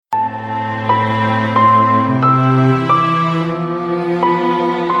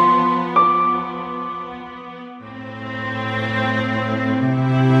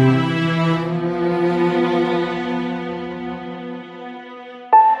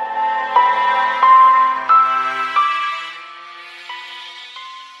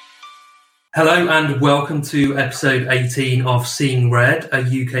Hello and welcome to episode 18 of Seeing Red, a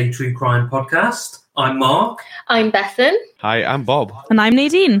UK true crime podcast. I'm Mark. I'm Bethan. Hi, I'm Bob. And I'm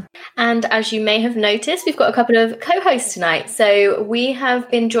Nadine. And as you may have noticed, we've got a couple of co-hosts tonight. So we have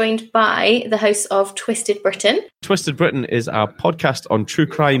been joined by the hosts of Twisted Britain. Twisted Britain is a podcast on true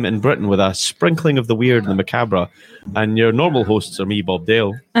crime in Britain with a sprinkling of the weird and the macabre. And your normal hosts are me, Bob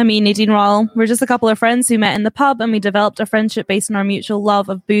Dale. I mean, Nadine Rowell. We're just a couple of friends who met in the pub and we developed a friendship based on our mutual love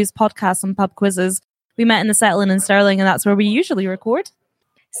of booze, podcasts and pub quizzes. We met in the Settle in Stirling and that's where we usually record.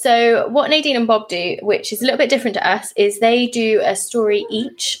 So what Nadine and Bob do, which is a little bit different to us, is they do a story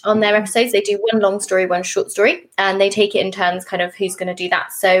each on their episodes. They do one long story, one short story, and they take it in turns, kind of who's going to do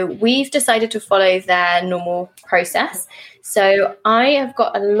that. So we've decided to follow their normal process. So I have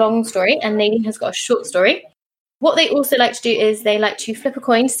got a long story and Nadine has got a short story. What they also like to do is they like to flip a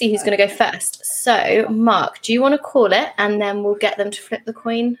coin to see who's going to go first. So, Mark, do you want to call it and then we'll get them to flip the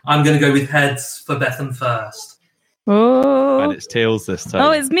coin? I'm going to go with heads for Bethan first. Oh, And it's tails this time.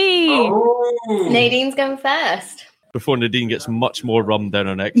 oh, it's me. Oh. Nadine's going first. Before Nadine gets much more rum down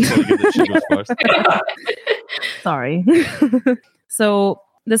her neck, so I'll give that she goes first. Sorry. So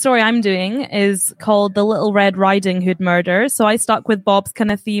the story I'm doing is called The Little Red Riding Hood Murder. So I stuck with Bob's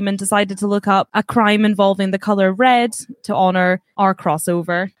kind of theme and decided to look up a crime involving the colour red to honour our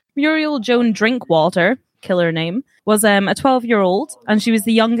crossover. Muriel Joan Drinkwater, killer name, was a 12-year-old, and she was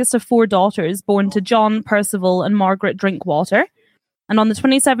the youngest of 4 daughters born to John, Percival and Margaret Drinkwater. And on the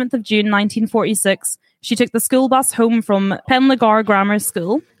 27th of June 1946, she took the school bus home from Penlegar Grammar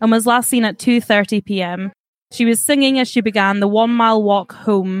School and was last seen at 2:30 p.m. She was singing as she began the 1-mile walk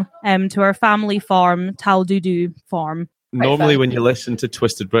home to her family farm, Taldoudou Farm. Normally when you listen to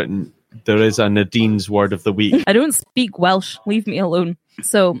Twisted Britain, there is a Nadine's word of the week. I don't speak Welsh, leave me alone.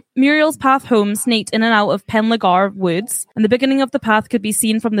 So, Muriel's path home snaked in and out of Penlegar woods, and the beginning of the path could be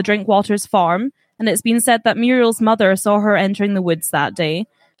seen from the Drinkwaters farm, and it's been said that Muriel's mother saw her entering the woods that day,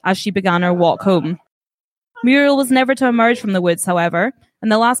 as she began her walk home. Muriel was never to emerge from the woods, however,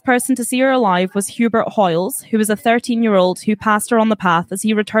 and the last person to see her alive was Hubert Hoyles, who was a 13-year-old who passed her on the path as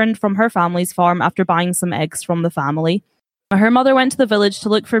he returned from her family's farm after buying some eggs from the family. Her mother went to the village to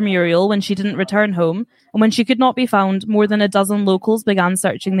look for Muriel when she didn't return home, and when she could not be found, more than a dozen locals began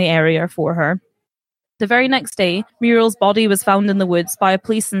searching the area for her. The very next day, Muriel's body was found in the woods by a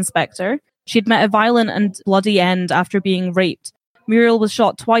police inspector. She'd met a violent and bloody end after being raped. Muriel was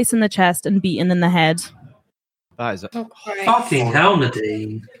shot twice in the chest and beaten in the head. That is Fucking hell,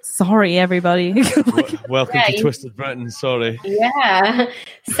 Nadine. Sorry, everybody. Welcome Yeah, to Twisted Britain, sorry. Yeah.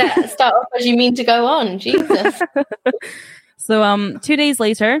 Start off as you mean to go on. Jesus. So, 2 days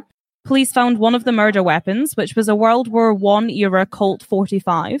later, police found one of the murder weapons, which was a World War I era Colt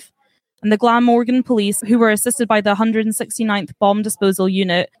 45. And the Glamorgan police, who were assisted by the 169th Bomb Disposal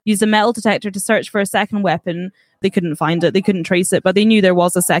Unit, used a metal detector to search for a second weapon. They couldn't find it, they couldn't trace it, but they knew there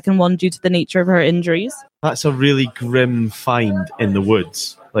was a second one due to the nature of her injuries. That's a really grim find in the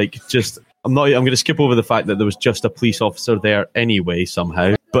woods. I'm going to skip over the fact that there was just a police officer there anyway,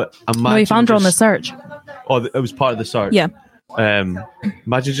 somehow. But imagine. No, we found her on the search. Oh, it was part of the search? Yeah.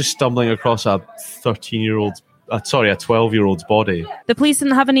 Imagine just stumbling across a 12-year-old's body. The police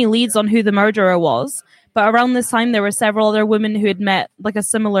didn't have any leads on who the murderer was, but around this time there were several other women who had met a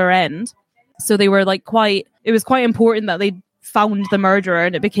similar end. So they were it was quite important that they found the murderer,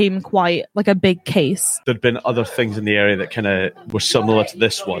 and it became quite a big case. There'd been other things in the area that kind of were similar to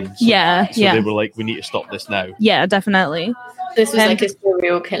this one. So Yeah. they were like, we need to stop this now. Yeah, definitely. This was like a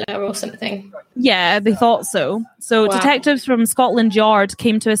serial killer or something. Yeah, they thought so. So Wow. detectives from Scotland Yard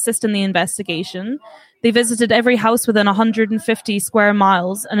came to assist in the investigation. They visited every house within 150 square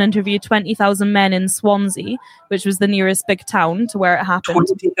miles and interviewed 20,000 men in Swansea, which was the nearest big town to where it happened.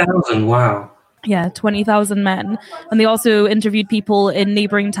 20,000, wow. Yeah, 20,000 men. And they also interviewed people in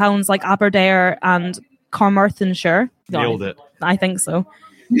neighbouring towns like Aberdare and Carmarthenshire. Nailed it. I think so.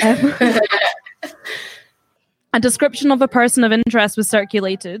 A description of a person of interest was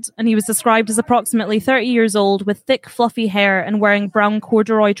circulated, and he was described as approximately 30 years old with thick, fluffy hair and wearing brown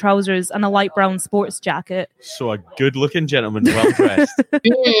corduroy trousers and a light brown sports jacket. So a good-looking gentleman, well-dressed.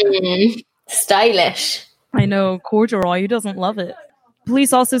 Stylish. I know, corduroy, who doesn't love it?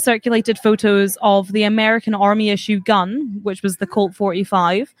 Police also circulated photos of the American Army issue gun, which was the Colt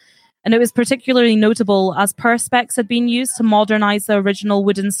 45, and it was particularly notable as perspex had been used to modernize the original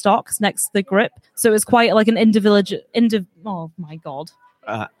wooden stocks next to the grip. So it was quite like an individual. Oh my god!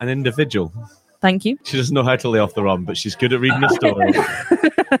 An individual. Thank you. She doesn't know how to lay off the rum, but she's good at reading a story.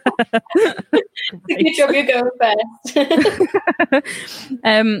 Good job, you're going first.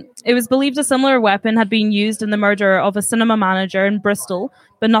 It was believed a similar weapon had been used in the murder of a cinema manager in Bristol,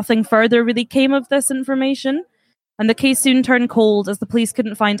 but nothing further really came of this information. And the case soon turned cold as the police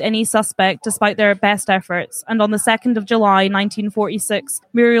couldn't find any suspect despite their best efforts. And on the 2nd of July 1946,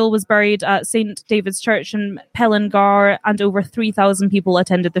 Muriel was buried at St. David's Church in Pellingar, and over 3,000 people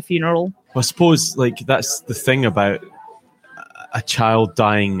attended the funeral. I suppose that's the thing about a child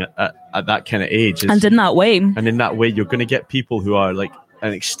dying at that kind of age. And in that way. And in that way, you're going to get people who are like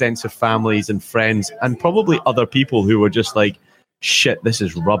an extensive families and friends, and probably other people who are just like, shit, this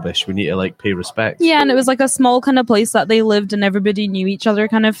is rubbish. We need to like pay respect. Yeah, and it was like a small kind of place that they lived and everybody knew each other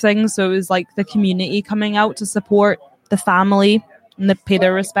kind of thing. So it was like the community coming out to support the family and pay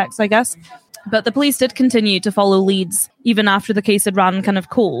their respects, I guess. But the police did continue to follow leads even after the case had ran kind of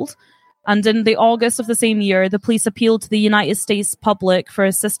cold. And in the August of the same year, the police appealed to the United States public for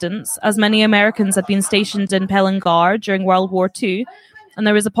assistance, as many Americans had been stationed in Pellingar during World War II. And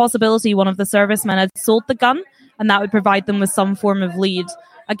there was a possibility one of the servicemen had sold the gun, and that would provide them with some form of lead.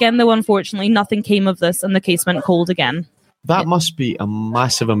 Again, though, unfortunately, nothing came of this, and the case went cold again. That must be a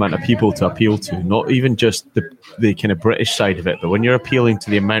massive amount of people to appeal to, not even just the kind of British side of it, but when you're appealing to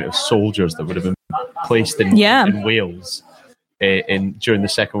the amount of soldiers that would have been placed in Wales during the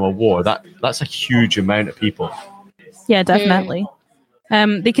Second World War, that's a huge amount of people. Yeah, definitely.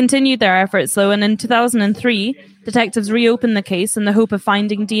 They continued their efforts, though, and in 2003, detectives reopened the case in the hope of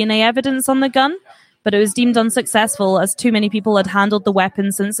finding DNA evidence on the gun. But it was deemed unsuccessful as too many people had handled the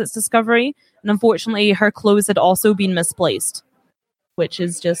weapon since its discovery. And unfortunately, her clothes had also been misplaced, which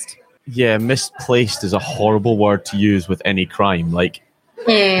is just... Yeah, misplaced is a horrible word to use with any crime. Like,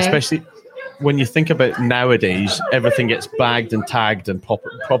 especially when you think about nowadays, everything gets bagged and tagged and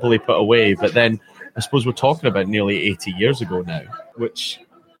properly put away. But then I suppose we're talking about nearly 80 years ago now, which,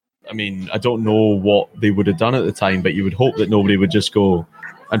 I mean, I don't know what they would have done at the time, but you would hope that nobody would just go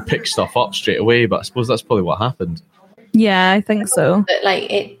and pick stuff up straight away, but I suppose that's probably what happened. Yeah, I think so. But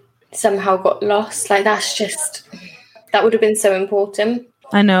like it somehow got lost. Like that would have been so important.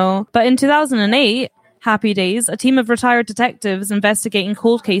 I know. But in 2008, happy days, a team of retired detectives investigating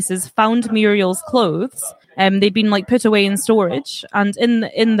cold cases found Muriel's clothes. They'd been like put away in storage, and in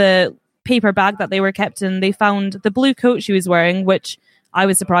the paper bag that they were kept in, they found the blue coat she was wearing, which I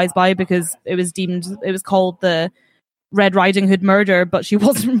was surprised by because it was called the Red Riding Hood murder, but she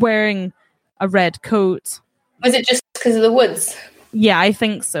wasn't wearing a red coat. Was it just because of the woods? Yeah, I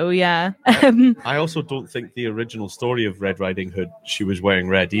think so, yeah. I also don't think the original story of Red Riding Hood, she was wearing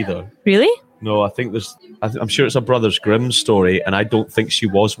red either. Really? No, I think I'm sure it's a Brothers Grimm story, and I don't think she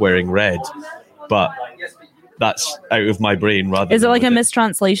was wearing red, but that's out of my brain rather. Is it like a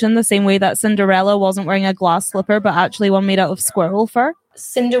mistranslation, the same way that Cinderella wasn't wearing a glass slipper, but actually one made out of squirrel fur?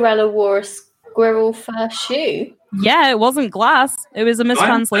 Cinderella wore a squirrel fur shoe? Yeah, it wasn't glass. It was a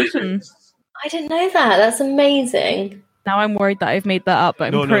mistranslation. I didn't know that. That's amazing. Now I'm worried that I've made that up,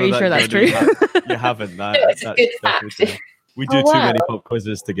 but I'm pretty sure that's true. You haven't. It's a good fact. We do too many pop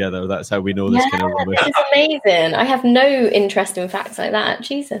quizzes together. That's how we know this kind of rubbish. It's amazing. I have no interest in facts like that.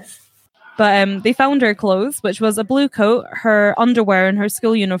 Jesus. But they found her clothes, which was a blue coat, her underwear, and her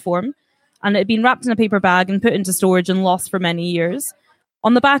school uniform. And it had been wrapped in a paper bag and put into storage and lost for many years.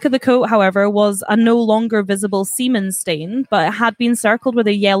 On the back of the coat, however, was a no longer visible semen stain, but it had been circled with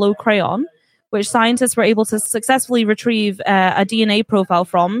a yellow crayon, which scientists were able to successfully retrieve a DNA profile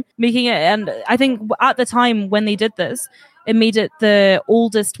from, making it, and I think at the time when they did this, it made it the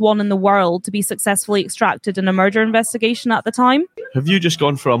oldest one in the world to be successfully extracted in a murder investigation at the time. Have you just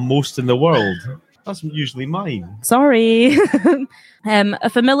gone for a most in the world? That's usually mine. Sorry. A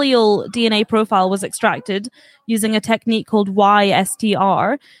familial DNA profile was extracted using a technique called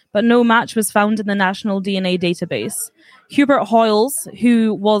YSTR, but no match was found in the National DNA Database. Hubert Hoyles,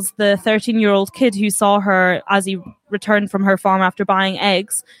 who was the 13-year-old kid who saw her as he returned from her farm after buying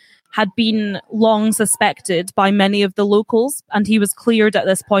eggs, had been long suspected by many of the locals, and he was cleared at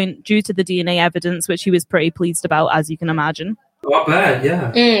this point due to the DNA evidence, which he was pretty pleased about, as you can imagine. Not bad,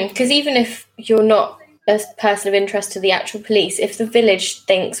 yeah. Because even if you're not a person of interest to the actual police, if the village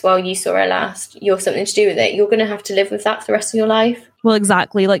thinks, well, you saw her last, you're something to do with it, you're going to have to live with that for the rest of your life. Well,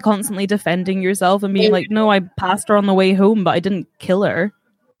 exactly, like constantly defending yourself and being like, no, I passed her on the way home, but I didn't kill her.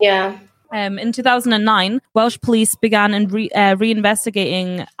 Yeah. In 2009, Welsh police began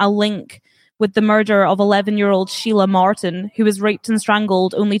reinvestigating a link with the murder of 11-year-old Sheila Martin, who was raped and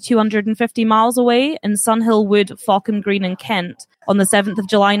strangled only 250 miles away in Sunhill Wood, Falcombe Green in Kent on the 7th of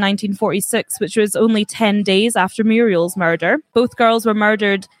July 1946, which was only 10 days after Muriel's murder. Both girls were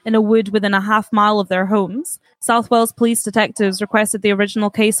murdered in a wood within a half-mile of their homes. South Wales police detectives requested the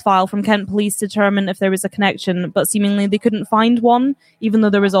original case file from Kent Police to determine if there was a connection, but seemingly they couldn't find one, even though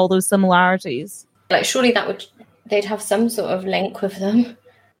there was all those similarities. Like, surely they'd have some sort of link with them.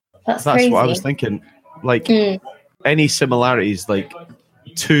 That's That's crazy. what I was thinking. Like, any similarities, like,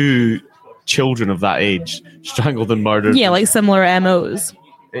 two children of that age strangled and murdered. Yeah, like similar MOs.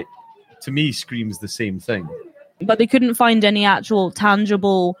 It, to me, screams the same thing. But they couldn't find any actual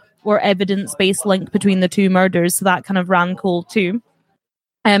tangible or evidence-based link between the two murders, so that kind of ran cold too.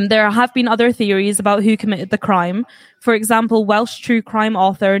 There have been other theories about who committed the crime. For example, Welsh true crime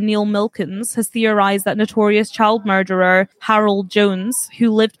author Neil Milkins has theorised that notorious child murderer Harold Jones,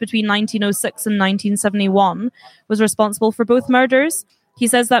 who lived between 1906 and 1971, was responsible for both murders. He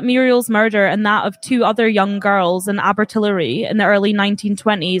says that Muriel's murder and that of two other young girls in Abertillery in the early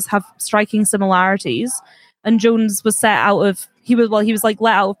 1920s have striking similarities. And Jones was let out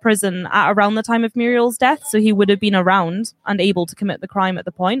of prison at around the time of Muriel's death, so he would have been around and able to commit the crime at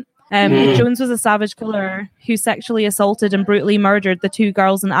the point. Jones was a savage killer who sexually assaulted and brutally murdered the two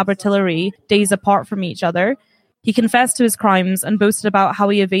girls in Abertillery days apart from each other. He confessed to his crimes and boasted about how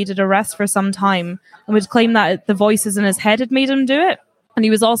he evaded arrest for some time and would claim that the voices in his head had made him do it. And he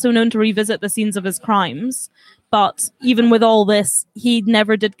was also known to revisit the scenes of his crimes. But even with all this, he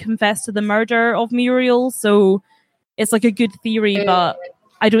never did confess to the murder of Muriel, so it's like a good theory, but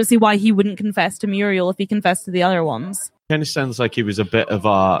I don't see why he wouldn't confess to Muriel if he confessed to the other ones. Kind of sounds like he was a bit of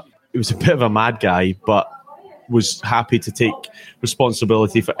a mad guy, but was happy to take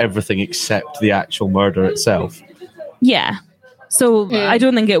responsibility for everything except the actual murder itself. Yeah. So I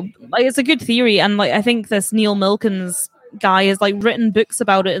don't think it's a good theory, and I think this Neil Milkins guy has written books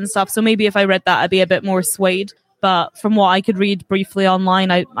about it and stuff, so maybe if I read that I'd be a bit more swayed. But from what I could read briefly online,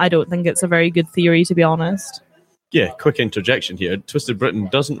 I don't think it's a very good theory, to be honest. Yeah, quick interjection here. Twisted Britain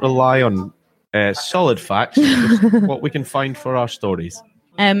doesn't rely on solid facts, just what we can find for our stories.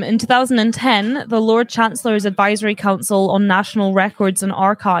 In 2010, the Lord Chancellor's Advisory Council on National Records and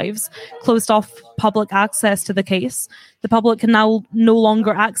Archives closed off public access to the case. The public can now no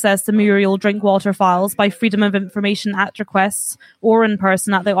longer access the Muriel Drinkwater files by Freedom of Information Act requests or in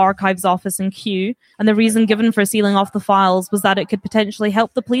person at the archives office in Kew. And the reason given for sealing off the files was that it could potentially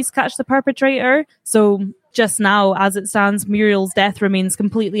help the police catch the perpetrator. So just now, as it stands, Muriel's death remains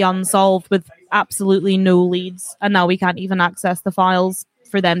completely unsolved with absolutely no leads. And now we can't even access the files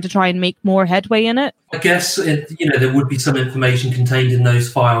for them to try and make more headway in it. I guess there would be some information contained in those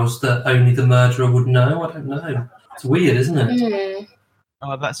files that only the murderer would know. I don't know. It's weird, isn't it?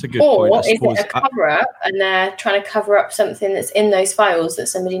 Oh, that's a good point. Or is it a cover-up and they're trying to cover up something that's in those files that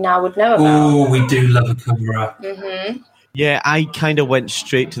somebody now would know about? Oh, we do love a cover-up. Mm-hmm. Yeah, I kind of went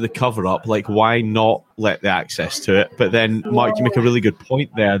straight to the cover-up, why not let the access to it? But then, Mark, you make a really good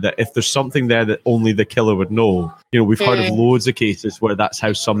point there, that if there's something there that only the killer would know, we've heard of loads of cases where that's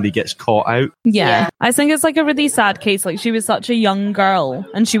how somebody gets caught out. Yeah. I think it's a really sad case. She was such a young girl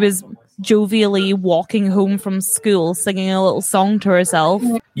and she was jovially walking home from school singing a little song to herself.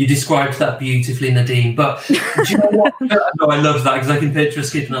 You described that beautifully, Nadine, but do you know what? No, I love that because I can picture her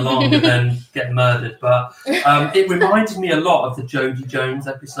skipping along and then getting murdered, but it reminded me a lot of the Jodie Jones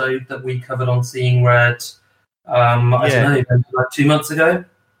episode that we covered on Seeing Red I don't know, 2 months ago.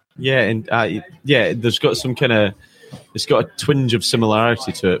 Yeah, and there's got some it's got a twinge of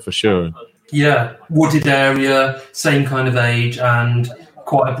similarity to it for sure. Yeah, wooded area, same kind of age, and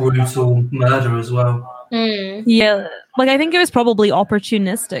quite a brutal murder as well. Yeah, I think it was probably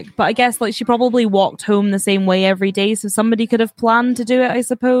opportunistic, but I guess she probably walked home the same way every day, so somebody could have planned to do it, I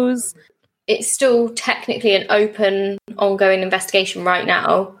suppose. It's still technically an open, ongoing investigation right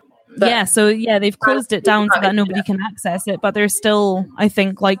now. They've closed it down so that nobody can access it, but they're still, I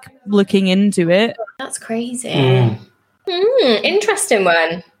think, looking into it. That's crazy. Interesting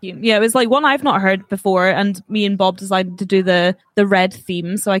one. Yeah, it was one I've not heard before, and me and Bob decided to do the Red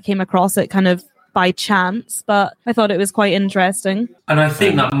theme, so I came across it kind of by chance, but I thought it was quite interesting. And I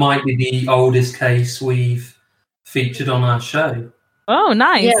think that might be the oldest case we've featured on our show. Oh,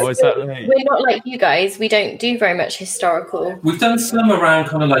 nice. Yeah, is that right? We're not like you guys. We don't do very much historical. We've done some around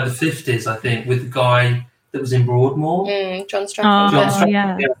kind of the 50s, I think, with the guy that was in Broadmoor. John Stratford. John Stratford,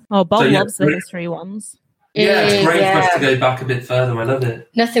 yeah. yeah. Oh, Bob So, yeah, loves the history ones. Yeah, it's great for us to go back a bit further. I love it.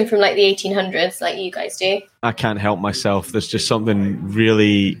 Nothing from the 1800s like you guys do. I can't help myself. There's just something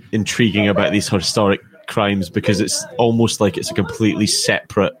really intriguing about these historic crimes because it's almost like it's a completely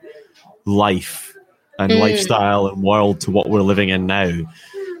separate life and lifestyle and world to what we're living in now.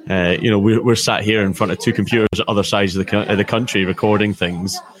 We're sat here in front of two computers at other sides of the country recording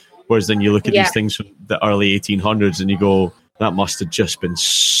things, whereas then you look at these things from the early 1800s and you go, that must have just been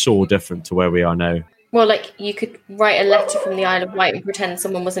so different to where we are now. Well, like, you could write a letter from the Isle of Wight and pretend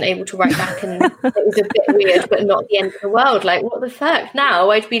someone wasn't able to write back, and it was a bit weird, but not the end of the world. Like, what the fuck? Now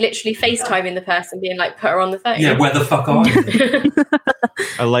I'd be literally FaceTiming the person, being like, put her on the phone. Yeah, where the fuck are you?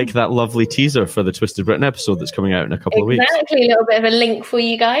 I like that lovely teaser for the Twisted Britain episode that's coming out in a couple of weeks. Exactly, a little bit of a link for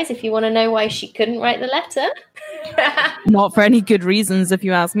you guys if you want to know why she couldn't write the letter. Not for any good reasons, if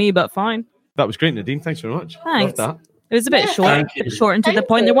you ask me, but fine. That was great, Nadine. Thanks very much. Thanks. Love that. It was a bit short and to the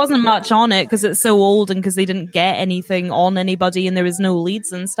point. There wasn't much on it because it's so old and because they didn't get anything on anybody and there was no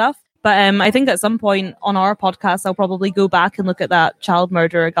leads and stuff. But I think at some point on our podcast, I'll probably go back and look at that child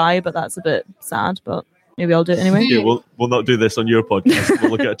murderer guy, but that's a bit sad, but maybe I'll do it anyway. Yeah, we'll not do this on your podcast.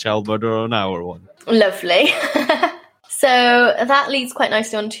 We'll look at a child murderer on our one. Lovely. So that leads quite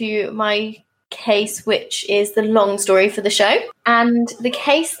nicely on to my case, which is the long story for the show. And the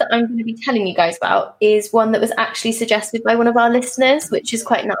case that I'm going to be telling you guys about is one that was actually suggested by one of our listeners, which is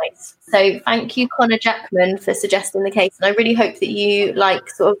quite nice. So thank you, Connor Jackman, for suggesting the case. And I really hope that you like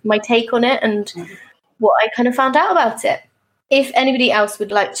sort of my take on it and what I kind of found out about it. If anybody else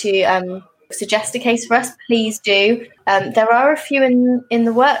would like to suggest a case for us, please do. There are a few in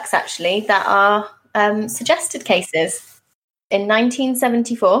the works, actually, that are suggested cases. In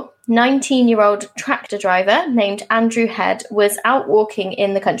 1974, 19-year-old tractor driver named Andrew Head was out walking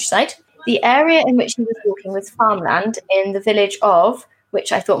in the countryside. The area in which he was walking was farmland in the village of,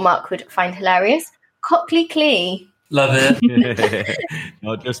 which I thought Mark would find hilarious, Cockley Clee. Love it.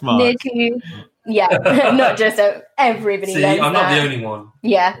 Not just Mark. Not just everybody. See, I'm not the only one.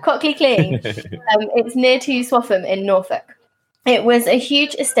 Yeah, Cockley Clee. It's near to Swaffham in Norfolk. It was a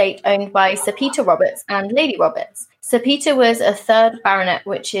huge estate owned by Sir Peter Roberts and Lady Roberts. Sir Peter was a third baronet,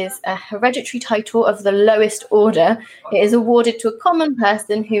 which is a hereditary title of the lowest order. It is awarded to a common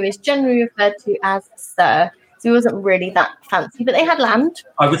person who is generally referred to as Sir. So he wasn't really that fancy, but they had land.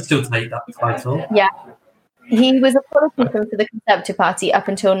 I would still take that title. Yeah. He was a politician for the Conservative Party up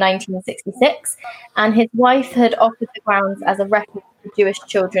until 1966, and his wife had offered the grounds as a refuge for Jewish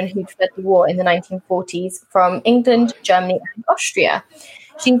children who'd fled the war in the 1940s from England, Germany, and Austria.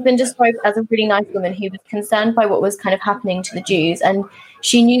 She's been described as a really nice woman who was concerned by what was kind of happening to the Jews, and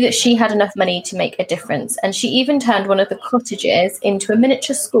she knew that she had enough money to make a difference. And she even turned one of the cottages into a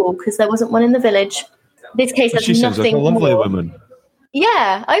miniature school because there wasn't one in the village. This case has she nothing seems like a lovely more. woman.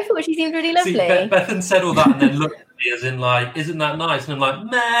 Yeah, I thought she seemed really lovely. See, Bethan said all that and then looked at me as in like, isn't that nice? And I'm like,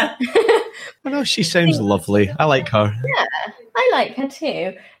 meh. I know, she sounds lovely. I like her. Yeah, I like her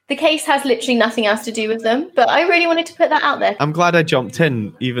too. The case has literally nothing else to do with them, but I really wanted to put that out there. I'm glad I jumped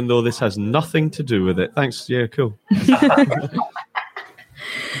in, even though this has nothing to do with it. Thanks. Yeah, cool.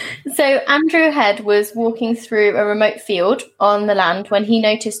 So Andrew Head was walking through a remote field on the land when he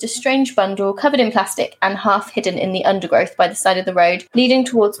noticed a strange bundle covered in plastic and half hidden in the undergrowth by the side of the road, leading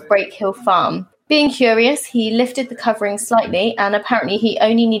towards Breakhill Farm. Being curious, he lifted the covering slightly, and apparently he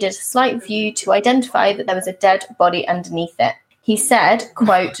only needed a slight view to identify that there was a dead body underneath it. He said,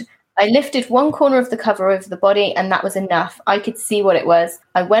 quote, "I lifted one corner of the cover over the body and that was enough. I could see what it was.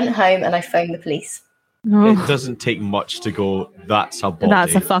 I went home and I phoned the police." It doesn't take much to go, that's a body.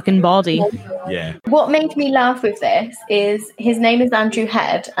 That's a fucking body. Yeah. What made me laugh with this is his name is Andrew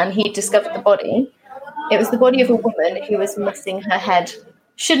Head and he discovered the body. It was the body of a woman who was missing her head.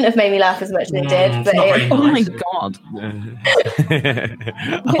 Shouldn't have made me laugh as much as it did, but Oh my god.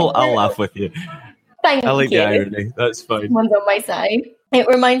 I'll laugh with you. Thank I like you. the irony. That's fine. One's on my side. It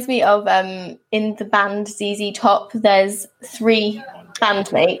reminds me of in the band ZZ Top, there's 3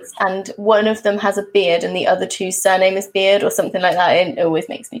 bandmates and one of them has a beard and the other two's surname is Beard or something like that. It always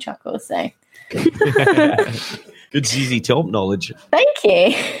makes me chuckle. So Good ZZ Top knowledge. thank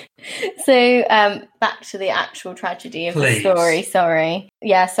you. So back to the actual tragedy of Please. the story. Sorry.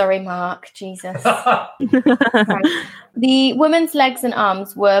 Yeah, sorry, Mark. Jesus. The woman's legs and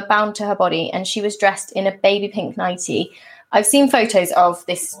arms were bound to her body and she was dressed in a baby pink nightie. I've seen photos of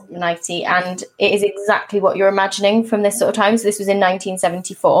this nightie and it is exactly what you're imagining from this sort of time. So this was in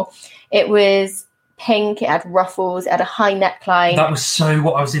 1974. It was pink, it had ruffles, it had a high neckline. That was so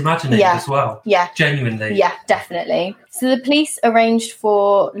what I was imagining as well. Yeah. Genuinely. Yeah, definitely. So the police arranged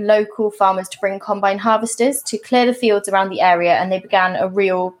for local farmers to bring combine harvesters to clear the fields around the area, and they began a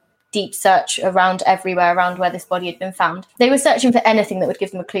real deep search around everywhere around where this body had been found. They were searching for anything that would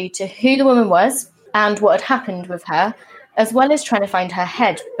give them a clue to who the woman was and what had happened with her, as well as trying to find her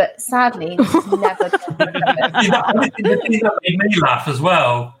head. But sadly, this never got discovered. The thing that made me laugh as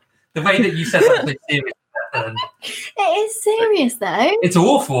well The way that you said that's so serious. It is serious though. It's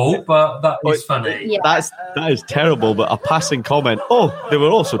awful, but that is funny. Yeah. That is terrible, but a passing comment. Oh, they were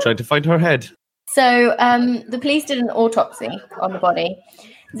also trying to find her head. So the police did an autopsy on the body.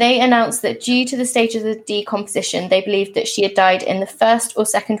 They announced that due to the stage of the decomposition, they believed that she had died in the first or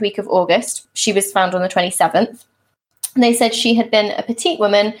second week of August. She was found on the 27th. They said she had been a petite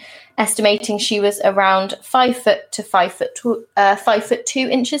woman, estimating she was around 5 foot to 5'2"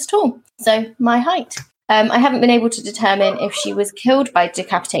 inches tall. So my height. I haven't been able to determine if she was killed by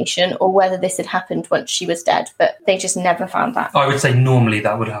decapitation or whether this had happened once she was dead, but they just never found that. I would say normally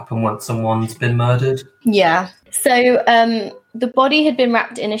that would happen once someone's been murdered. Yeah. So the body had been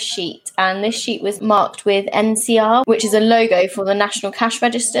wrapped in a sheet, and this sheet was marked with NCR, which is a logo for the National Cash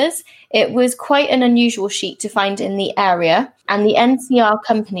Registers. It was quite an unusual sheet to find in the area, and the NCR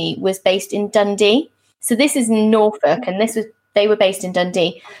company was based in Dundee. So this is in Norfolk, and they were based in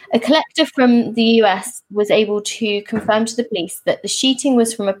Dundee. A collector from the US was able to confirm to the police that the sheeting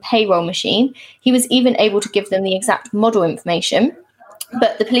was from a payroll machine. He was even able to give them the exact model information.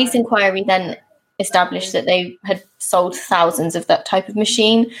 But the police inquiry then established that they had sold thousands of that type of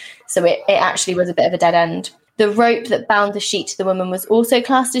machine. So it actually was a bit of a dead end. The rope that bound the sheet to the woman was also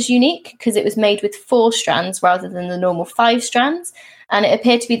classed as unique because it was made with 4 strands rather than the normal 5 strands. And it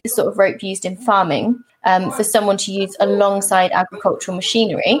appeared to be the sort of rope used in farming for someone to use alongside agricultural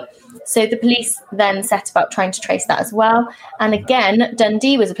machinery. So the police then set about trying to trace that as well. And again,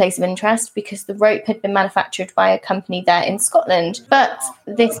 Dundee was a place of interest because the rope had been manufactured by a company there in Scotland. But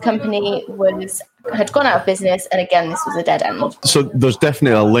this company had gone out of business, and again, this was a dead end. So there's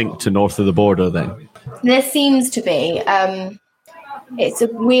definitely a link to north of the border then? There seems to be. It's a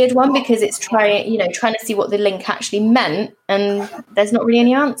weird one because it's trying to see what the link actually meant, and there's not really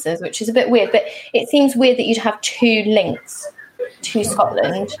any answers, which is a bit weird. But it seems weird that you'd have 2 links to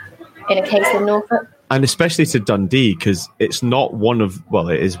Scotland in a case in Norfolk. And especially to Dundee, because it's not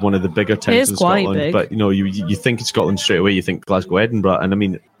it is one of the bigger towns in Scotland. Big. But, you think of Scotland straight away, you think Glasgow, Edinburgh. And I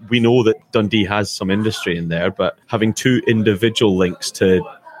mean, we know that Dundee has some industry in there, but having 2 individual links to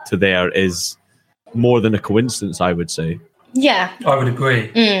there is more than a coincidence, I would say. Yeah. I would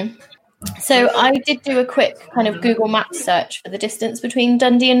agree. So I did do a quick kind of Google Maps search for the distance between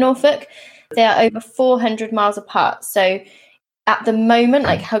Dundee and Norfolk. They are over 400 miles apart. So at the moment,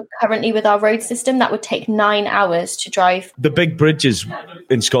 currently with our road system, that would take 9 hours to drive. The big bridges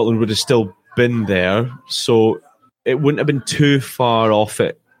in Scotland would have still been there, so it wouldn't have been too far off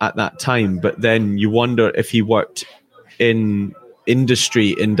it at that time. But then you wonder if he worked in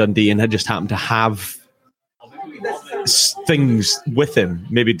industry in Dundee and had just happened to have things with him.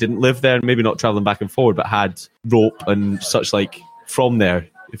 Maybe didn't live there, maybe not traveling back and forward, but had rope and such like from there,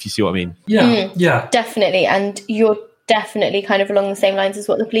 if you see what I mean. Yeah. Definitely. And you're definitely kind of along the same lines as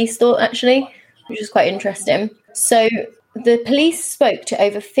what the police thought, actually, which is quite interesting. So the police spoke to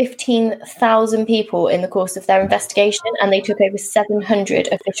over 15,000 people in the course of their investigation, and they took over 700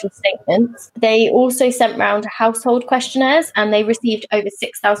 official statements. They also sent round household questionnaires, and they received over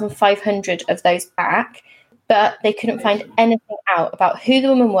 6,500 of those back. But they couldn't find anything out about who the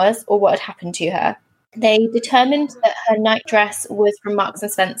woman was or what had happened to her. They determined that her nightdress was from Marks and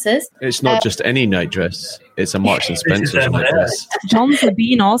Spencer's. It's not just any nightdress; it's a Marks and Spencer's nightdress. John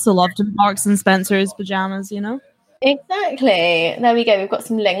Sabine also loved Marks and Spencer's pajamas, Exactly. There we go. We've got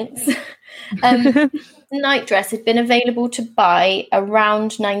some links. The nightdress had been available to buy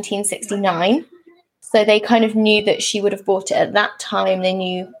around 1969. So they kind of knew that she would have bought it at that time. They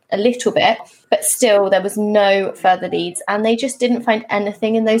knew a little bit, but still there was no further leads. And they just didn't find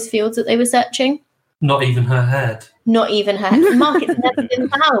anything in those fields that they were searching. Not even her head. Not even her head. Mark, it's never been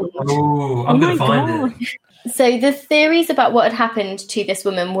found. Oh, I'm going to find it. So the theories about what had happened to this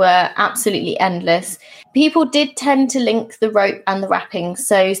woman were absolutely endless. People did tend to link the rope and the wrapping.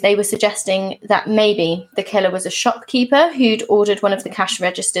 So they were suggesting that maybe the killer was a shopkeeper who'd ordered one of the cash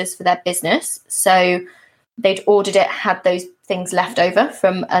registers for their business. So they'd ordered it, had those things left over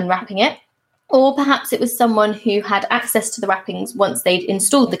from unwrapping it. Or perhaps it was someone who had access to the wrappings once they'd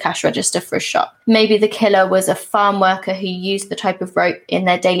installed the cash register for a shop. Maybe the killer was a farm worker who used the type of rope in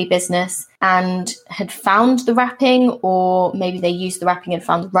their daily business and had found the wrapping, or maybe they used the wrapping and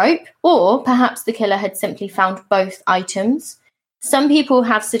found the rope. Or perhaps the killer had simply found both items. Some people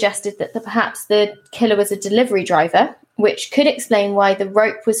have suggested that perhaps the killer was a delivery driver, which could explain why the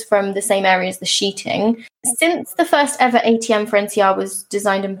rope was from the same area as the sheeting. Since the first ever ATM for NCR was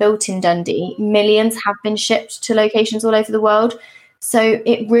designed and built in Dundee, millions have been shipped to locations all over the world. So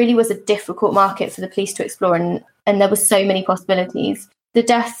it really was a difficult market for the police to explore, and there were so many possibilities. The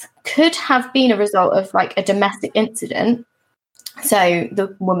death could have been a result of a domestic incident, so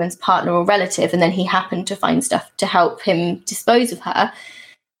the woman's partner or relative, and then he happened to find stuff to help him dispose of her.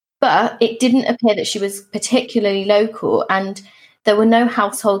 But it didn't appear that she was particularly local, and there were no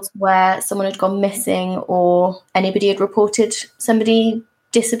households where someone had gone missing or anybody had reported somebody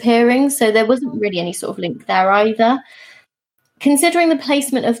disappearing. So there wasn't really any sort of link there either. Considering the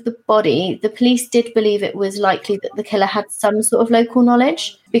placement of the body, the police did believe it was likely that the killer had some sort of local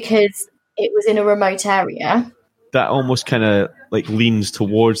knowledge because it was in a remote area. That almost kind of like leans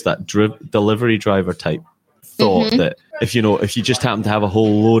towards that delivery driver type thought that if you just happen to have a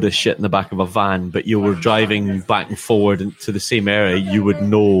whole load of shit in the back of a van, but you were driving back and forward to the same area, you would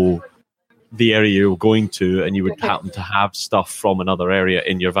know the area you were going to, and you would happen to have stuff from another area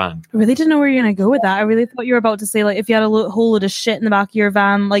in your van. I really didn't know where you were going to go with that. I really thought you were about to say, like, if you had a whole load of shit in the back of your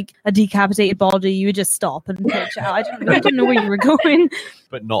van, like a decapitated body, you would just stop and pitch it out. I didn't know where you were going.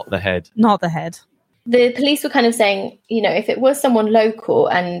 But not the head. Not the head. The police were kind of saying, if it was someone local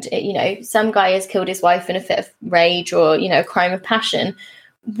and, some guy has killed his wife in a fit of rage or, a crime of passion,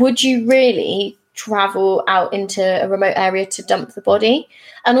 would you really travel out into a remote area to dump the body?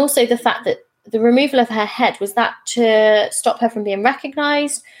 And also the fact that the removal of her head, was that to stop her from being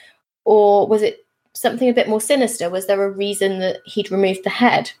recognised, or was it something a bit more sinister? Was there a reason that he'd removed the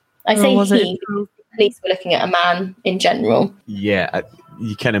head? I say he, the police were looking at a man in general. Yeah,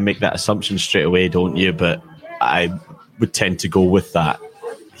 you kind of make that assumption straight away, don't you? But I would tend to go with that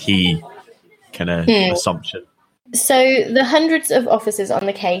he kind of assumption. So the hundreds of officers on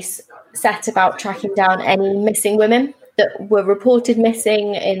the case set about tracking down any missing women that were reported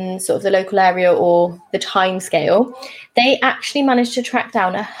missing in sort of the local area or the time scale. They actually managed to track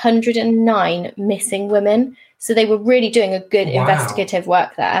down 109 missing women. So they were really doing a good investigative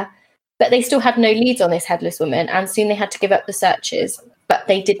work there. But they still had no leads on this headless woman, and soon they had to give up the searches. But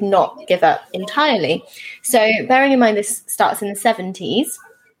they did not give up entirely. So bearing in mind this starts in the 70s,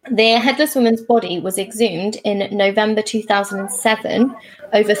 the headless woman's body was exhumed in November 2007,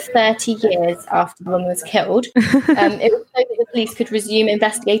 over 30 years after the woman was killed. It was so that the police could resume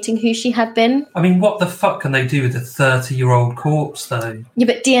investigating who she had been. I mean, what the fuck can they do with a 30-year-old corpse, though? Yeah,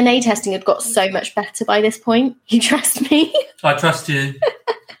 but DNA testing had got so much better by this point. You trust me? I trust you.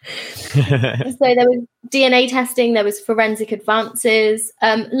 So there was DNA testing, there was forensic advances,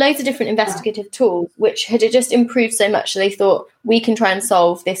 loads of different investigative tools, which had just improved so much. So they thought, we can try and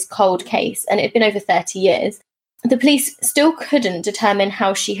solve this cold case. And it had been over 30 years. The police still couldn't determine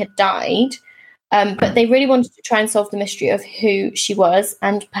how she had died, but they really wanted to try and solve the mystery of who she was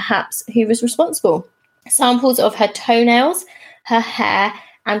and perhaps who was responsible. Samples of her toenails, her hair,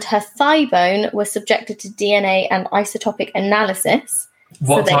 and her thigh bone were subjected to DNA and isotopic analysis.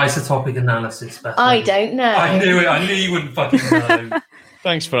 What's isotopic analysis, Beth? I don't know. I knew it. I knew you wouldn't fucking know.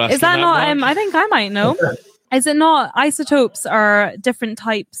 Thanks for asking. Is that not? I think I might know. Is it not? Isotopes are different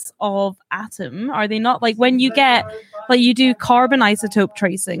types of atom. Are they not? Like when you get, like you do carbon isotope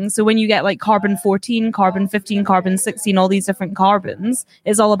tracing. So when you get like carbon 14, carbon 15, carbon 16, all these different carbons,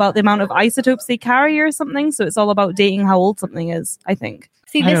 it's all about the amount of isotopes they carry or something. So it's all about dating how old something is, I think.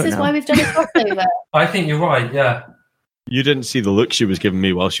 See, this is why we've done a crossover. I think you're right, yeah. You didn't see the look she was giving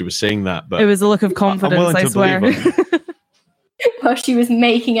me while she was saying that, but it was a look of confidence, I swear. While she was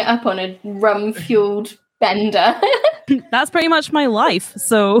making it up on a rum-fueled bender. That's pretty much my life,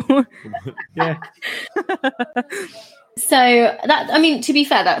 so... yeah. So, that, I mean, to be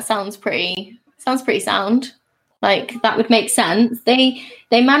fair, that sounds pretty sound. Like, that would make sense. They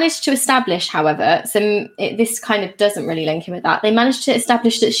managed to establish, however, this kind of doesn't really link in with that. They managed to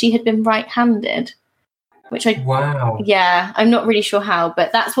establish that she had been right-handed. Which yeah, I'm not really sure how,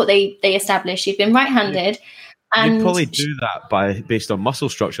 but that's what they established. She'd been right-handed. And you'd probably do that based on muscle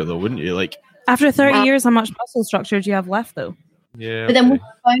structure, though, wouldn't you? Like after 30 years, how much muscle structure do you have left, though? Yeah. But then would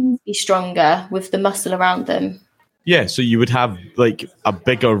the bones be stronger with the muscle around them? Yeah, so you would have like a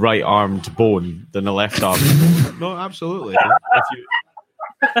bigger right-armed bone than a left arm. No, absolutely.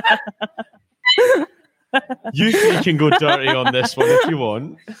 You three can go dirty on this one if you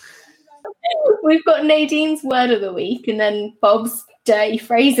want. We've got Nadine's word of the week and then Bob's dirty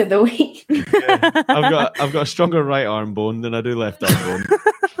phrase of the week. Yeah. I've got a stronger right arm bone than I do left arm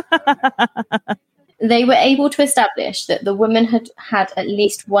bone. They were able to establish that the woman had at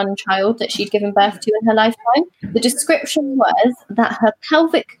least one child that she'd given birth to in her lifetime. The description was that her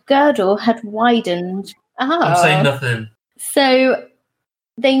pelvic girdle had widened. I'm saying nothing. So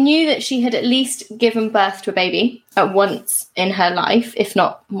they knew that she had at least given birth to a baby at once in her life, if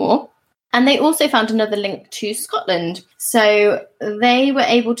not more. And they also found another link to Scotland. So they were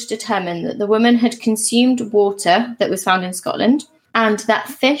able to determine that the woman had consumed water that was found in Scotland and that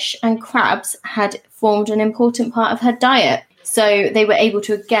fish and crabs had formed an important part of her diet. So they were able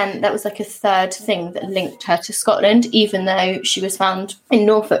to, again, that was like a third thing that linked her to Scotland, even though she was found in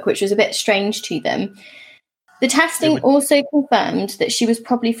Norfolk, which was a bit strange to them. The testing also confirmed that she was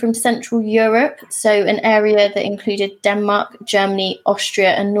probably from Central Europe, so an area that included Denmark, Germany,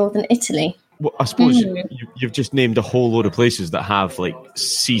 Austria, and northern Italy. Well, I suppose you've just named a whole load of places that have like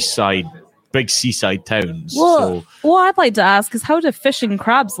big seaside towns. Well, what I'd like to ask is, how do fish and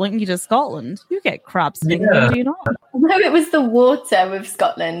crabs link you to Scotland? You get crabs in England, do you not? No, it was the water with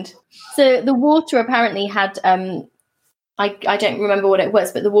Scotland. So the water apparently had, I don't remember what it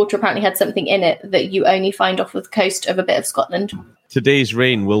was, but the water apparently had something in it that you only find off of the coast of a bit of Scotland. Today's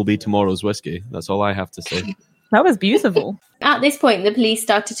rain will be tomorrow's whiskey. That's all I have to say. That was beautiful. At this point, the police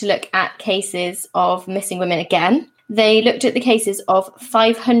started to look at cases of missing women again. They looked at the cases of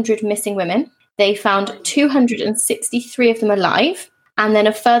 500 missing women. They found 263 of them alive. And then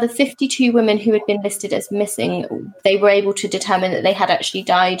a further 52 women who had been listed as missing, they were able to determine that they had actually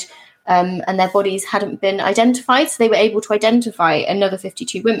died and their bodies hadn't been identified. So they were able to identify another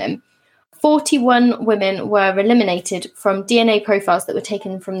 52 women. 41 women were eliminated from DNA profiles that were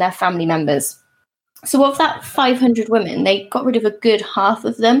taken from their family members. So of that 500 women, they got rid of a good half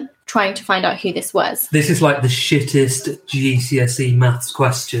of them, trying to find out who this was. This is like the shittest GCSE maths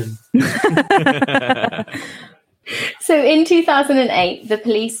question. So in 2008, the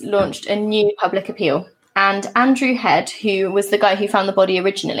police launched a new public appeal. And Andrew Head, who was the guy who found the body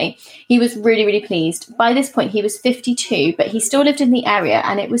originally, he was really, really pleased. By this point, he was 52, but he still lived in the area,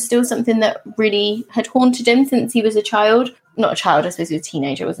 and it was still something that really had haunted him since he was a child. Not a child, I suppose he was a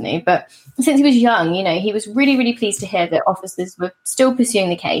teenager, wasn't he? But since he was young, he was really, really pleased to hear that officers were still pursuing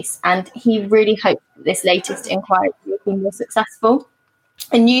the case, and he really hoped that this latest inquiry would be more successful.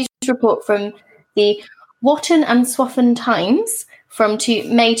 A news report from the Watton and Swaffham Times from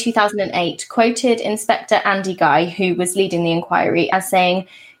May 2008 quoted Inspector Andy Guy, who was leading the inquiry, as saying,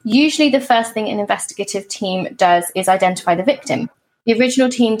 "Usually the first thing an investigative team does is identify the victim. The original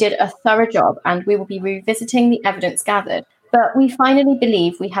team did a thorough job, and we will be revisiting the evidence gathered. But we finally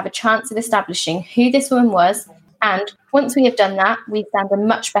believe we have a chance of establishing who this woman was, and once we have done that, we stand a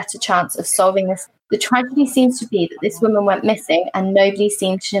much better chance of solving this. The tragedy seems to be that this woman went missing and nobody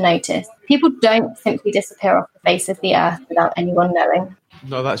seemed to notice. People don't simply disappear off the face of the earth without anyone knowing."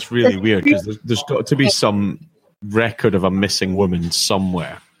 No, that's really weird, because there's got to be some record of a missing woman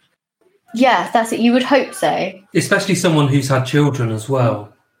somewhere. Yeah, that's it. You would hope so. Especially someone who's had children as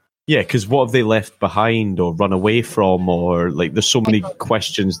well. Yeah, because what have they left behind or run away from, or like there's so many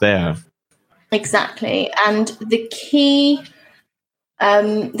questions there. Exactly. And the key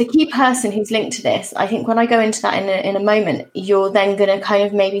person who's linked to this, I think when I go into that in a moment, you're then going to kind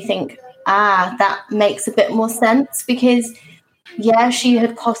of maybe think, that makes a bit more sense, because she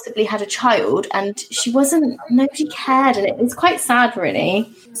had possibly had a child and nobody cared, and it was quite sad, really.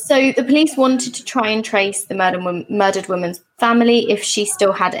 So the police wanted to try and trace the murdered woman's family if she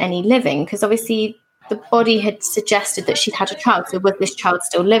still had any living, because obviously the body had suggested that she'd had a child, so was this child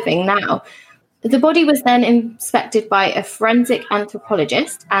still living now? The body was then inspected by a forensic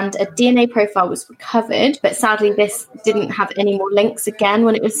anthropologist and a DNA profile was recovered, but sadly this didn't have any more links again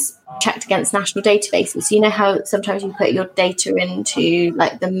when it was checked against national databases. So you know how sometimes you put your data into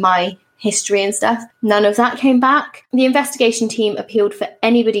like the My History and stuff? None of that came back. The investigation team appealed for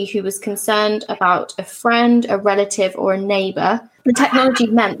anybody who was concerned about a friend, a relative or a neighbour. The technology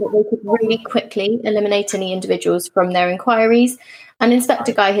meant that they could really quickly eliminate any individuals from their inquiries. And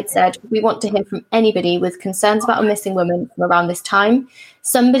Inspector Guy had said, "We want to hear from anybody with concerns about a missing woman from around this time.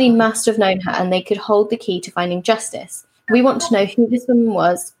 Somebody must have known her and they could hold the key to finding justice. We want to know who this woman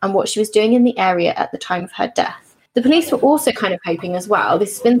was and what she was doing in the area at the time of her death." The police were also kind of hoping as well,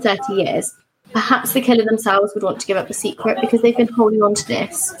 this has been 30 years, perhaps the killer themselves would want to give up the secret because they've been holding on to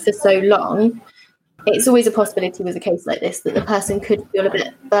this for so long. It's always a possibility with a case like this that the person could feel a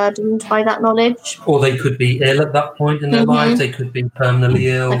bit burdened by that knowledge. Or they could be ill at that point in their lives. They could be terminally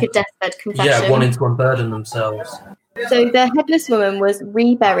ill. Like a deathbed confession. Yeah, wanting to unburden themselves. So the headless woman was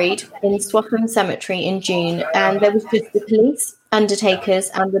reburied in Swaffham Cemetery in June, and there was just the police, undertakers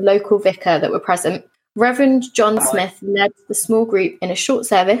and the local vicar that were present. Reverend John Smith led the small group in a short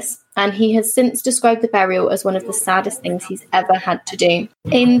service, and he has since described the burial as one of the saddest things he's ever had to do.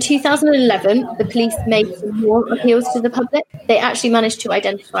 In 2011, the police made some more appeals to the public. They actually managed to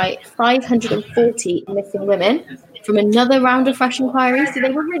identify 540 missing women from another round of fresh inquiries, so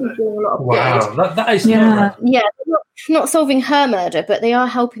they were really doing a lot of good. Wow, that is Yeah, they're not solving her murder, but they are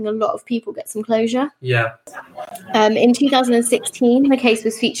helping a lot of people get some closure. Yeah. In 2016, the case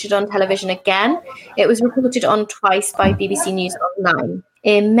was featured on television again. It was reported on twice by BBC News Online.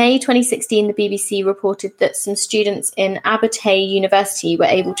 In May 2016, the BBC reported that some students in Abertay University were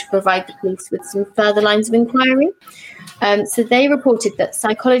able to provide the police with some further lines of inquiry. So they reported that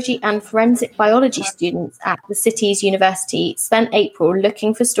psychology and forensic biology students at the city's university spent April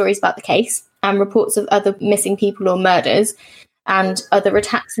looking for stories about the case and reports of other missing people or murders and other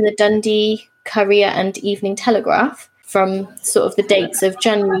attacks in the Dundee Courier and Evening Telegraph from sort of the dates of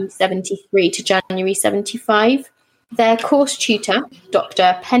January 73 to January 75. Their course tutor,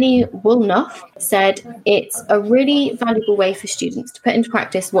 Dr. Penny Woolnough, said it's a really valuable way for students to put into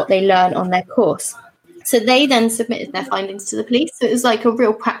practice what they learn on their course. So they then submitted their findings to the police. So it was like a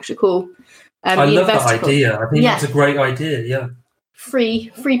real practical I love that idea. I think that's a great idea, yeah.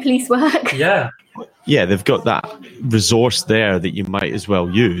 Free police work. Yeah. Yeah, they've got that resource there that you might as well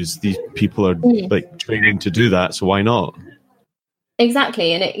use. These people are like training to do that, so why not?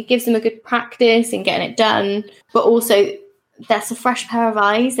 Exactly, and it gives them a good practice in getting it done, but also that's a fresh pair of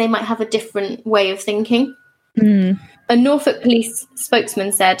eyes. They might have a different way of thinking. A Norfolk police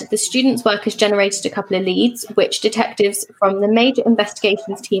spokesman said the students' work has generated a couple of leads, which detectives from the major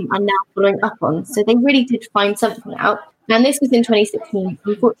investigations team are now following up on. So they really did find something out. And this was in 2016.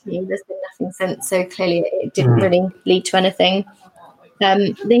 Unfortunately, there's been nothing since, so clearly it didn't really lead to anything.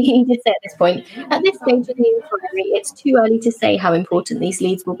 He did say at this point, at this stage of the inquiry, it's too early to say how important these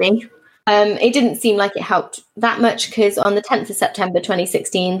leads will be. It didn't seem like it helped that much because on the 10th of September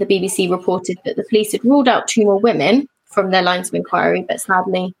 2016, the BBC reported that the police had ruled out 2 more women from their lines of inquiry, but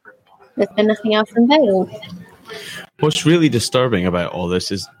sadly, there's been nothing else unveiled. What's really disturbing about all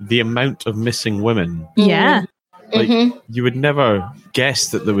this is the amount of missing women. Yeah. Like, you would never guess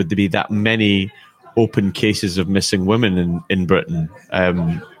that there would be that many open cases of missing women in Britain.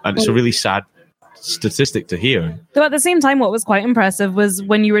 And it's a really sad statistic to hear. Though at the same time, what was quite impressive was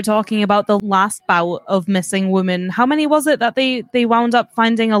when you were talking about the last bout of missing women. How many was it that they wound up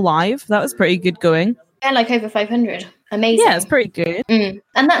finding alive? That was pretty good going. Yeah, like over 500. Amazing. Yeah, it's pretty good. And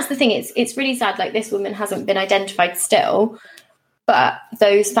that's the thing. It's really sad. Like, this woman hasn't been identified still, but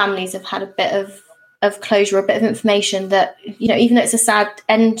those families have had a bit of closure, a bit of information that, you know, even though it's a sad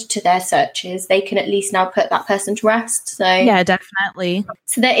end to their searches, they can at least now put that person to rest. So yeah, definitely.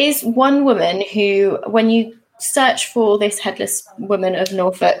 So there is one woman who, when you search for this headless woman of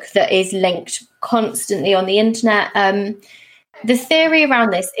Norfolk, that is linked constantly on the internet. The theory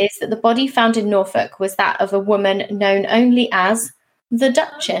around this is that the body found in Norfolk was that of a woman known only as the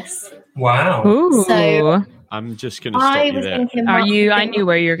Duchess. Wow. Ooh. So I'm just going to stop you there. I knew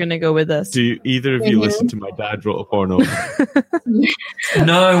where you're going to go with this. Do either of you listen to My Dad Wrote a Porno?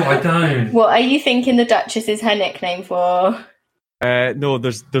 No, I don't. What are you thinking the Duchess is her nickname for? No,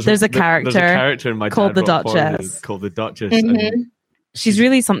 there's a character. There's a character in My called Dad the Wrote a Porno Duchess. called the Duchess. And she's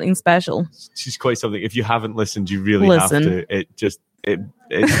really something special. She's quite something. If you haven't listened, you really have to. It's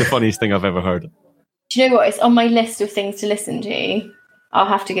the funniest thing I've ever heard. Do you know what? It's on my list of things to listen to. I'll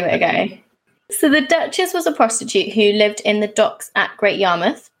have to give it a go. So the Duchess was a prostitute who lived in the docks at Great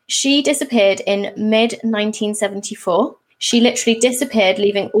Yarmouth. She disappeared in mid-1974. She literally disappeared,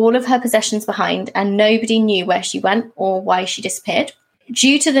 leaving all of her possessions behind, and nobody knew where she went or why she disappeared.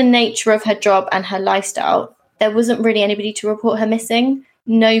 Due to the nature of her job and her lifestyle, there wasn't really anybody to report her missing.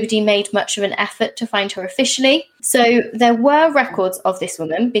 Nobody made much of an effort to find her officially. So there were records of this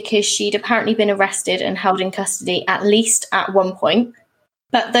woman because she'd apparently been arrested and held in custody at least at one point.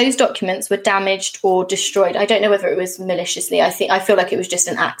 But those documents were damaged or destroyed. I don't know whether it was maliciously. I feel like it was just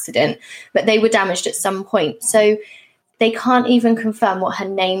an accident, but they were damaged at some point. So they can't even confirm what her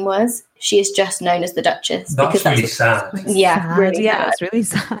name was. She is just known as the Duchess. That's really sad. Yeah, really sad. It's really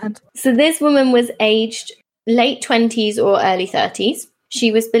sad. So this woman was aged late 20s or early 30s.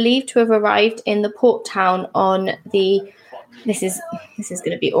 She was believed to have arrived in the port town on the, this is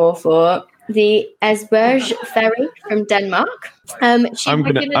going to be awful, the Esbjerg ferry from Denmark. I'm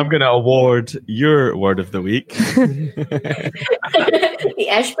gonna award your word of the week. The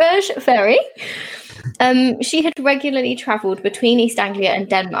Esbjerg ferry. She had regularly travelled between East Anglia and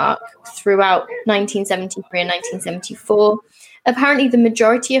Denmark throughout 1973 and 1974. Apparently, the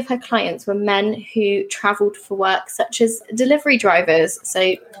majority of her clients were men who travelled for work, such as delivery drivers.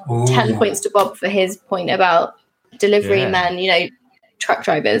 So 10 points to Bob for his point about delivery men, truck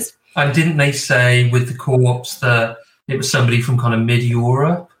drivers. And didn't they say with the corpse that it was somebody from kind of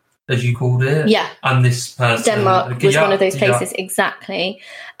mid-Europe, as you called it? Yeah. And this person... Denmark was one of those places, exactly.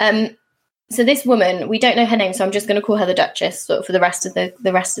 So this woman, we don't know her name, so I'm just going to call her the Duchess for the rest of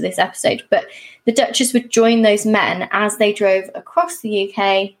the rest of this episode. But the Duchess would join those men as they drove across the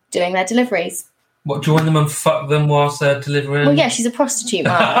UK doing their deliveries. What, join them and fuck them whilst they're delivering? Well, yeah, she's a prostitute,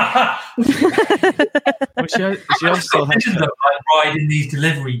 Mark. Well, she also has Visions of like riding these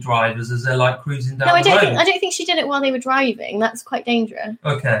delivery drivers as they're like cruising down No, I the road. don't think she did it while they were driving. That's quite dangerous.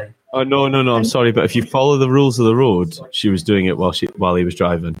 Okay. Oh no! I'm sorry, but if you follow the rules of the road, she was doing it while he was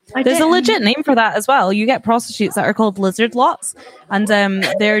driving. There's a legit name for that as well. You get prostitutes that are called lizard lots, and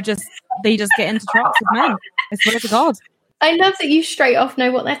they just get into trucks with men. I swear to God. I love that you straight off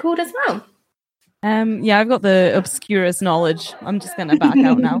know what they're called as well. Yeah, I've got the obscurest knowledge. I'm just going to back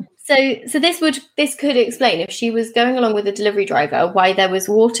out now. So this could explain, if she was going along with a delivery driver, why there was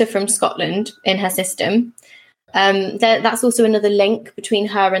water from Scotland in her system. That's also another link between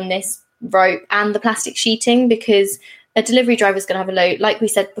her and this rope and the plastic sheeting, because a delivery driver is going to have a load, like we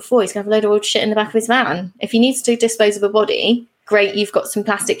said before, he's going to have a load of old shit in the back of his van. If he needs to dispose of a body, great, you've got some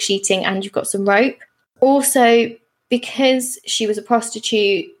plastic sheeting and you've got some rope. Also, because she was a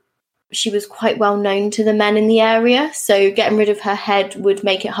prostitute, she was quite well known to the men in the area, so getting rid of her head would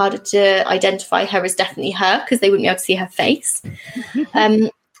make it harder to identify her as definitely her, because they wouldn't be able to see her face.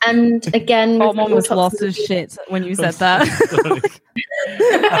 And again, Mom was lost his shit when you said that.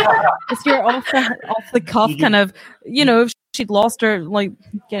 If you're off the cuff, kind of, if she'd lost her, like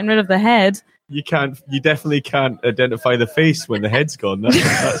getting rid of the head. You definitely can't identify the face when the head's gone.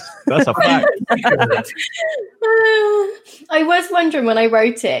 That's a fact. I was wondering when I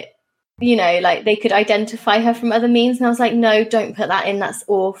wrote it, like they could identify her from other means, and I was like, no, don't put that in, that's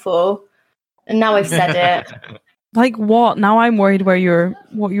awful. And now I've said it. Like what? Now I'm worried what you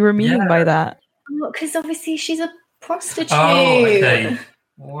were meaning by that. Because obviously she's a prostitute. Oh, okay.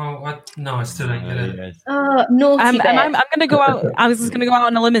 Well, I still don't get it. Naughty bit. I'm going to go out. I was just going to go out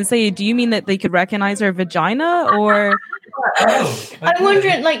on a limb and say, do you mean that they could recognize her vagina, or? I'm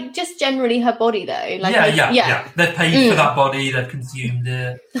wondering, like, just generally her body, though. Like, yeah. They've paid for that body. They've consumed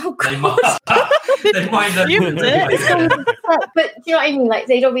it. Oh, they might know. But do you know what I mean? Like,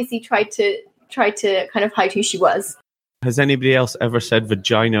 they'd obviously tried to kind of hide who she was. Has anybody else ever said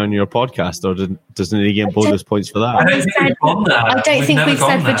vagina on your podcast, or does anybody get bonus points for that? I don't think we've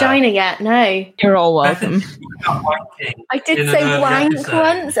said vagina yet. No, you're all welcome. I did say wank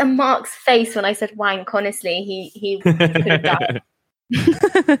once, and Mark's face when I said wank, honestly, he could have died.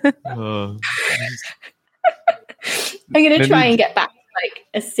 I'm going to try and get back to like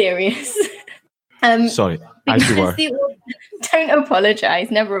a serious. Sorry, as you were. Don't apologise.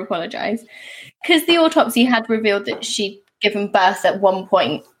 Never apologise. Because the autopsy had revealed that she'd given birth at one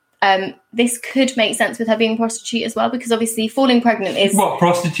point. This could make sense with her being a prostitute as well, because obviously falling pregnant is... What,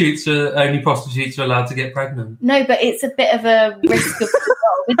 only prostitutes are allowed to get pregnant? No, but it's a bit of a risk of the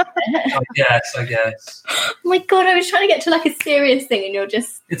world, isn't it? I guess. Oh my God, I was trying to get to like a serious thing and you're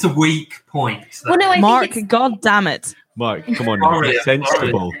just... It's a weak point. Well, no, Mark, God damn it. Mark, come on, be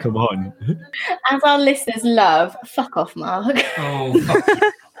sensible. Come on. As our listeners love, fuck off, Mark. Oh, fuck.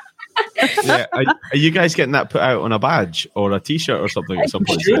 Yeah, are you guys getting that put out on a badge or a T-shirt or something at some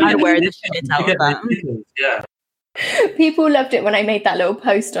point? I wear the shit out of that. Yeah. People loved it when I made that little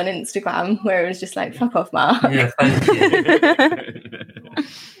post on Instagram where it was just like, fuck off, Mark. Yeah, thank you.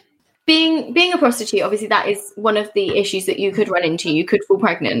 Being a prostitute, obviously that is one of the issues that you could run into. You could fall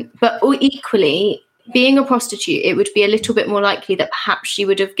pregnant. But equally, being a prostitute, it would be a little bit more likely that perhaps she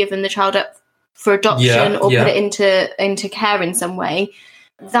would have given the child up for adoption or put it into care in some way.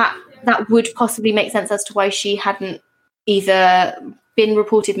 That would possibly make sense as to why she hadn't either been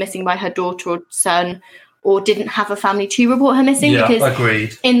reported missing by her daughter or son, or didn't have a family to report her missing. Yeah, because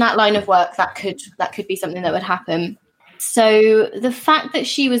agreed. In that line of work, that could be something that would happen. So the fact that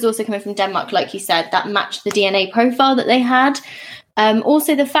she was also coming from Denmark, like you said, that matched the DNA profile that they had.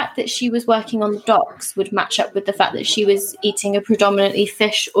 Also, the fact that she was working on the docks would match up with the fact that she was eating a predominantly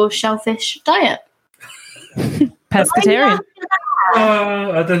fish or shellfish diet. Pescatarian.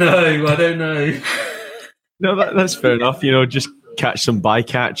 I don't know. No, that's fair enough. Just catch some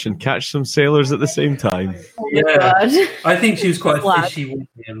bycatch and catch some sailors at the same time. Oh my God. I think she was quite a fishy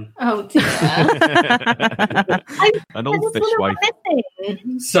woman. Oh dear. An old fish wife.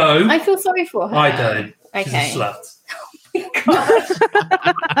 So I feel sorry for her. I don't. Okay. She's a slut.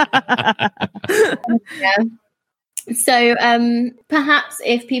 Yeah. So perhaps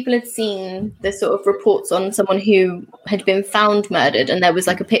if people had seen the sort of reports on someone who had been found murdered and there was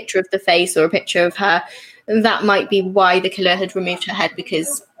like a picture of the face or a picture of her, that might be why the killer had removed her head,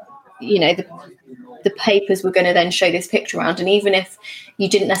 because the papers were going to then show this picture around, and even if you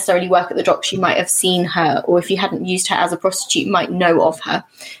didn't necessarily work at the docks, you might have seen her, or if you hadn't used her as a prostitute, you might know of her.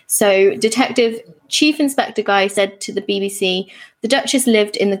 So Detective Chief Inspector Guy said to the BBC, "The Duchess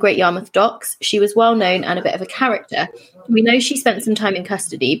lived in the Great Yarmouth Docks. She was well known and a bit of a character. We know she spent some time in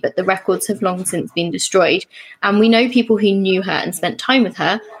custody, but the records have long since been destroyed. And we know people who knew her and spent time with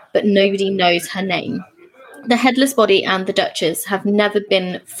her, but nobody knows her name. The headless body and the Duchess have never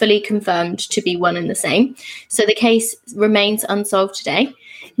been fully confirmed to be one and the same, so the case remains unsolved today.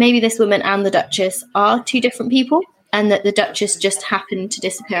 Maybe this woman and the Duchess are two different people, and that the Duchess just happened to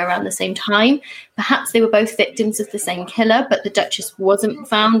disappear around the same time. Perhaps they were both victims of the same killer, but the Duchess wasn't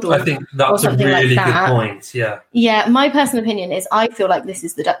found. I think that's a really good point, yeah. Yeah, my personal opinion is I feel like this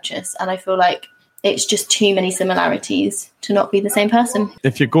is the Duchess, and I feel like it's just too many similarities to not be the same person.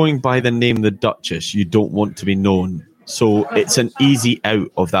 If you're going by the name the Duchess, you don't want to be known. So it's an easy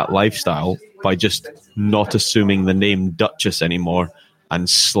out of that lifestyle by just not assuming the name Duchess anymore and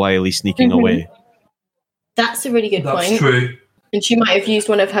slyly sneaking away. That's a really good point. That's true. And she might have used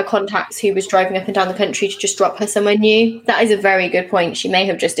one of her contacts who was driving up and down the country to just drop her somewhere new. That is a very good point. She may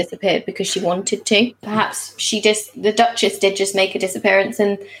have just disappeared because she wanted to. Perhaps the Duchess did just make a disappearance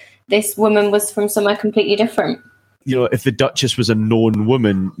and this woman was from somewhere completely different. You know, if the Duchess was a known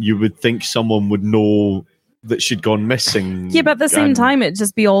woman, you would think someone would know that she'd gone missing. Yeah, but at the same time, it'd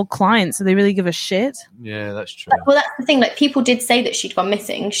just be all clients, so they really give a shit. Yeah, that's true. Well, that's the thing. Like, people did say that she'd gone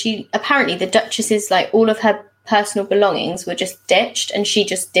missing. Apparently, the Duchess's, like, all of her personal belongings were just ditched, and she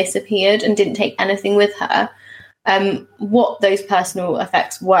just disappeared and didn't take anything with her. What those personal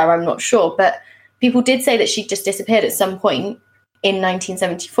effects were, I'm not sure, but people did say that she just disappeared at some point in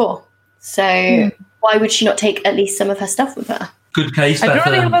 1974. So why would she not take at least some of her stuff with her? Good case. I don't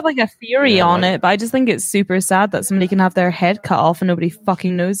really have like a theory on it, but I just think it's super sad that somebody can have their head cut off and nobody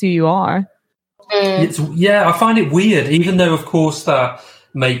fucking knows who you are. I find it weird, even though, of course, that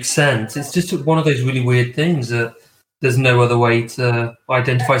makes sense. It's just one of those really weird things that there's no other way to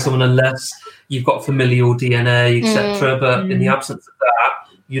identify someone unless you've got familial DNA, etc. But in the absence of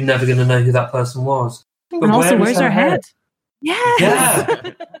that, you're never going to know who that person was. But and also, where's her head?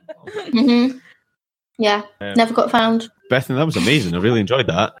 Yeah. Yeah, never got found. Bethany, that was amazing. I really enjoyed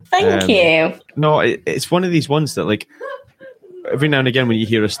that. Thank you. No, it's one of these ones that, like, every now and again when you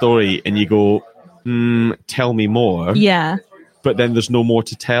hear a story and you go, tell me more. Yeah. But then there's no more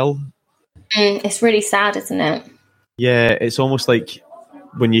to tell. It's really sad, isn't it? Yeah, it's almost like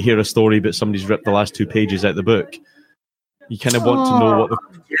when you hear a story but somebody's ripped the last 2 pages out the book. You kind of want to know what the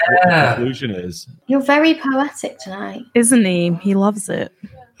conclusion is. You're very poetic tonight. Isn't he? He loves it.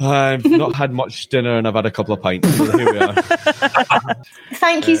 I've not had much dinner and I've had a couple of pints. So here we are.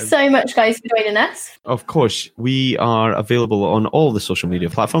 Thank you so much, guys, for joining us. Of course, we are available on all the social media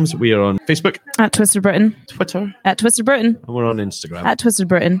platforms. We are on Facebook. At Twisted Britain. Twitter. At Twisted Britain. And we're on Instagram. At Twisted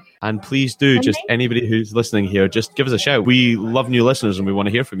Britain. And please do, just anybody who's listening here, just give us a shout. We love new listeners and we want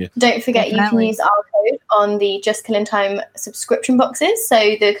to hear from you. Don't forget, you can use our code on the Just Killing Time subscription boxes. So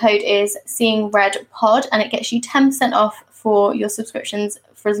the code is Seeing Red Pod, and it gets you 10% off for your subscriptions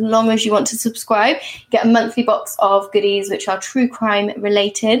for as long as you want to subscribe. You get a monthly box of goodies which are true crime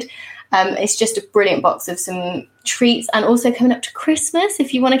related. It's just a brilliant box of some treats, and also coming up to Christmas,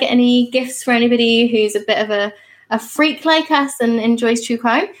 if you want to get any gifts for anybody who's a bit of a freak like us and enjoys true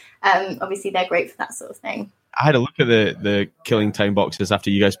crime, obviously they're great for that sort of thing. I had a look at the Killing Time boxes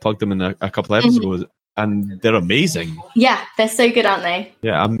after you guys plugged them in a couple of episodes. And they're amazing. Yeah, they're so good, aren't they?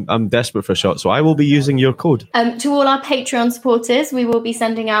 Yeah, I'm desperate for a shot, so I will be using your code. To all our Patreon supporters, we will be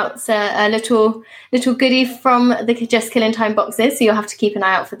sending out a little goodie from the Just Killing Time boxes, so you'll have to keep an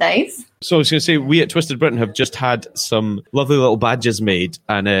eye out for those. So I was going to say, we at Twisted Britain have just had some lovely little badges made,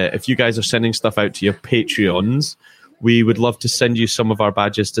 and if you guys are sending stuff out to your Patreons, we would love to send you some of our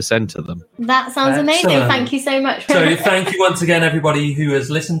badges to send to them. That sounds amazing. Thank you so much. So thank you once again, everybody who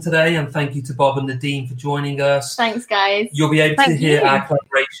has listened today, and thank you to Bob and Nadine for joining us. Thanks, guys. You'll be able to hear our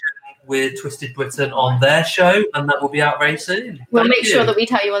collaboration with Twisted Britain on their show, and that will be out very soon. We'll make sure that we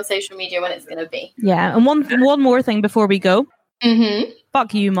tell you on social media when it's going to be. Yeah, and one more thing before we go.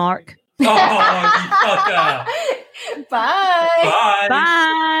 Fuck you, Mark. Oh, you fucker. Bye. Bye.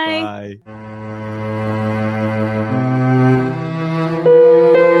 Bye. Bye.